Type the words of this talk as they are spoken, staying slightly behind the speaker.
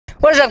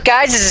What is up,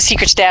 guys? This is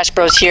Secret Stash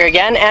Bros here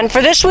again, and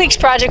for this week's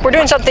project we're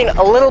doing something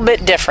a little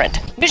bit different.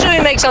 Usually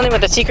we make something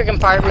with a secret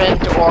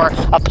compartment or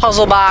a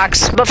puzzle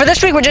box, but for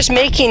this week we're just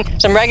making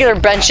some regular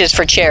benches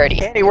for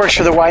charity. He works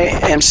for the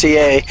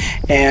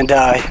YMCA, and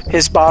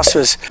his boss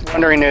was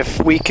wondering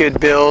if we could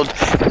build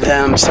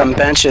them some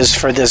benches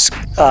for this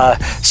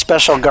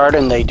special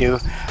garden they do,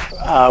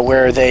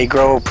 where they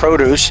grow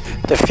produce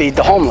to feed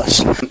the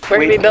homeless. We're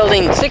going to be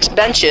building 6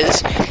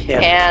 benches,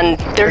 and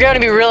they're going to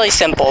be really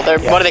simple. They're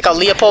what are they called?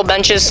 Leopold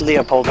benches?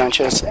 Leopold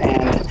benches,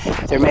 and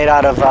they're made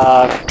out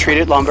of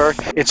treated lumber.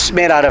 It's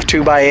made out of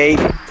 2x8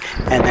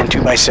 and then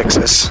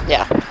 2x6s.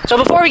 Yeah. So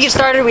before we get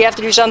started, we have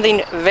to do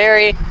something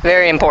very,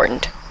 very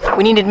important.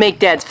 We need to make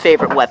Dad's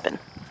favorite weapon.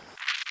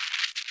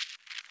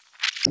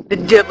 The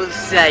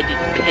double-sided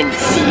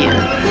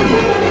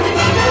pencil.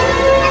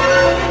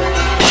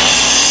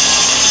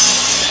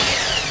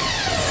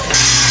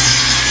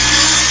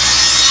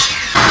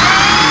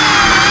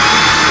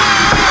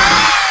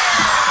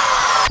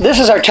 This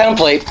is our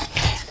template,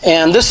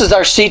 and this is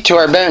our seat to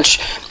our bench.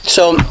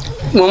 So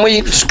when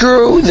we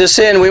screw this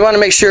in, we want to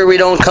make sure we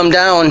don't come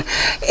down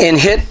and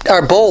hit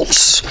our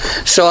bolts.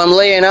 So I'm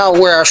laying out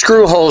where our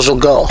screw holes will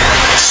go.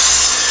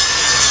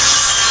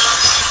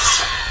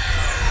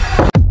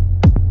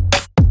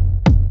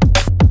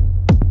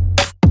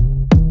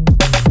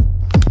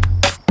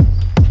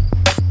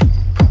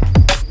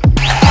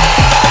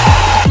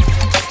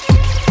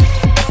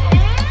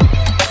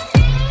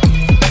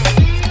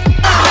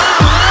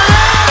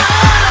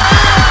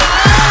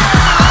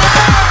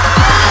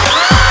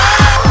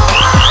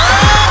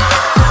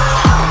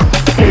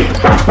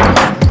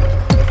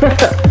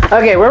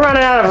 Okay, we're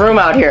running out of room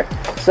out here,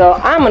 so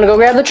I'm gonna go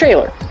grab the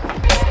trailer.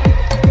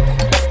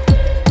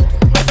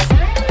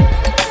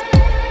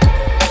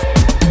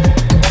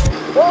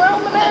 Go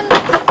around the bend.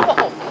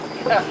 Oh,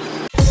 yeah.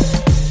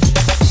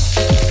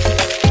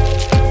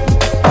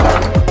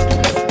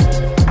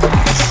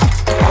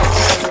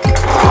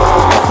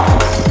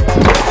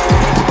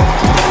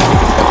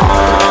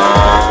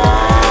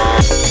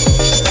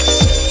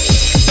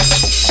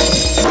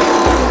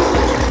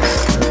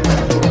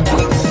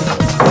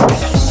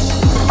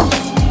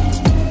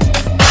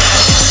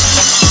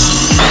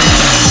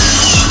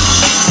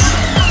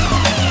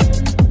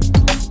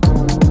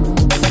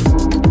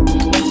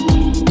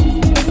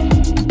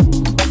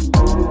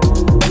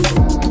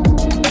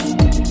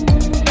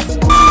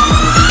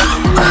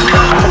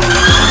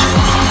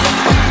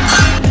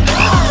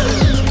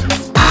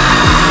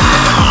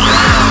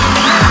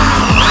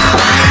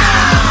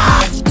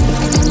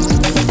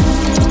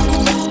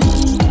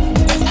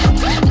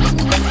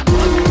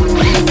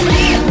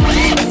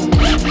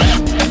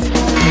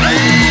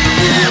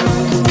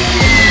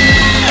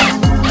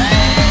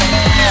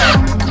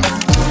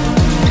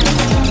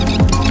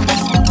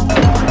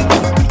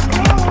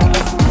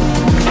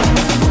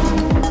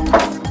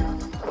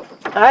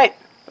 Alright,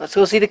 let's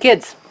go see the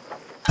kids.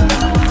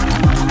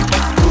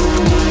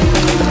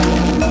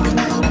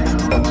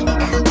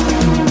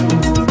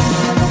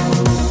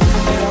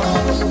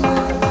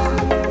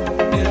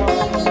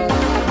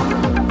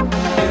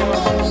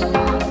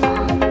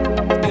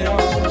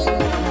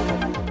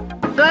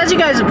 So as you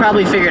guys have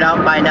probably figured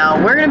out by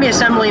now, we're going to be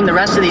assembling the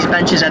rest of these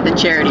benches at the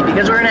charity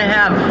because we're going to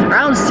have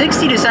around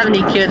 60 to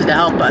 70 kids to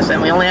help us,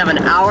 and we only have an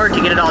hour to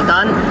get it all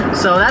done.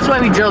 So that's why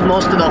we drilled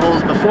most of the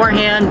holes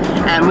beforehand,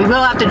 and we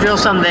will have to drill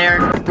some there.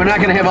 We're not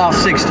going to have all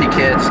 60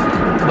 kids,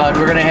 but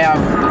we're going to have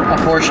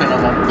a portion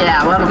of them.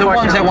 Yeah, we'll have the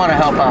ones that want to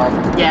help out.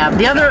 Yeah,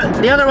 the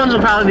other ones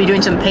will probably be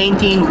doing some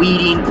painting,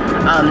 weeding,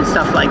 and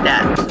stuff like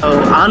that.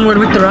 So onward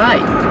with the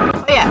ride.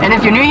 Oh yeah, and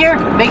if you're new here,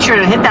 make sure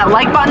to hit that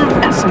like button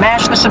and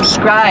smash the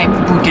subscribe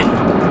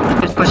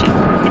button. Just push it.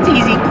 It's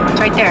easy.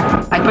 It's right there.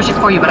 I push it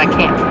for you, but I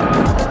can't.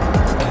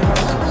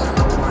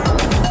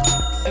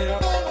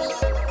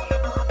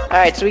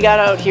 Alright, so we got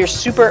out here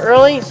super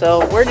early,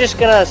 so we're just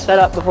gonna set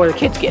up before the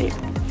kids get here.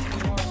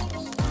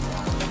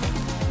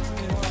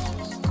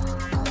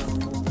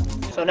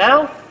 So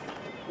now,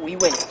 we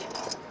wait.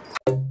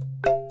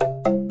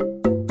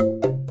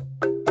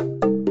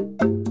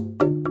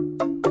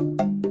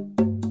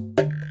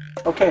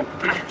 Okay,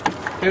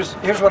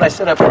 here's what I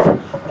set up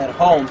at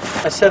home.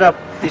 I set up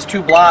these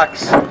 2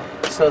 blocks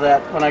so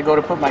that when I go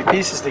to put my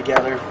pieces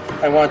together,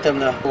 I want them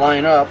to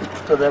line up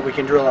so that we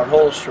can drill our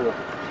holes through.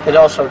 It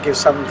also gives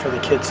something for the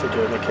kids to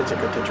do. The kids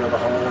get to drill the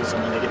holes,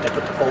 and then they get to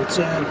put the bolts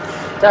in.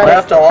 We'll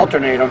have to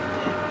alternate them.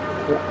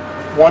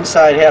 One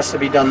side has to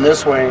be done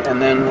this way,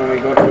 and then when we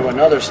go to do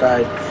another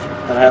side,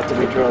 it'll have to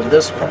be drilled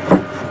this way.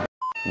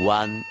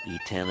 One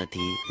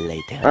eternity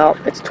later. Well,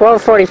 it's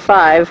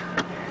 12:45.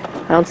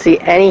 I don't see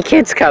any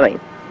kids coming.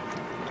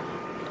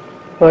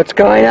 What's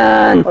going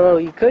on? Although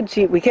we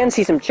can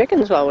see some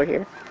chickens while we're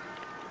here.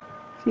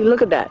 See,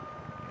 look at that.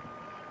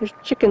 There's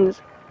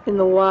chickens in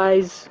the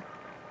Y's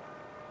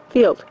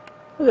field.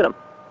 Look at them.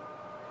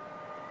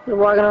 They're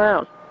walking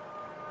around.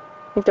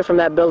 I think they're from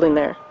that building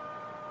there.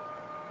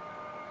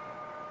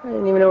 I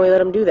didn't even know we let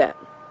them do that.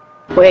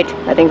 Wait,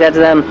 I think that's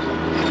them.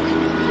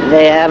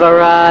 They have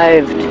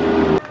arrived.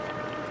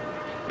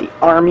 The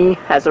army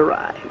has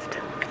arrived.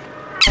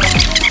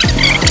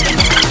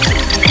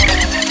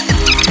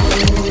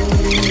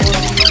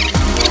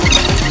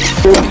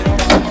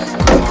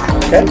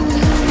 Okay.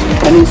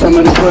 I need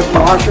somebody to put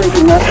washers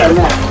and nuts on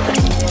that.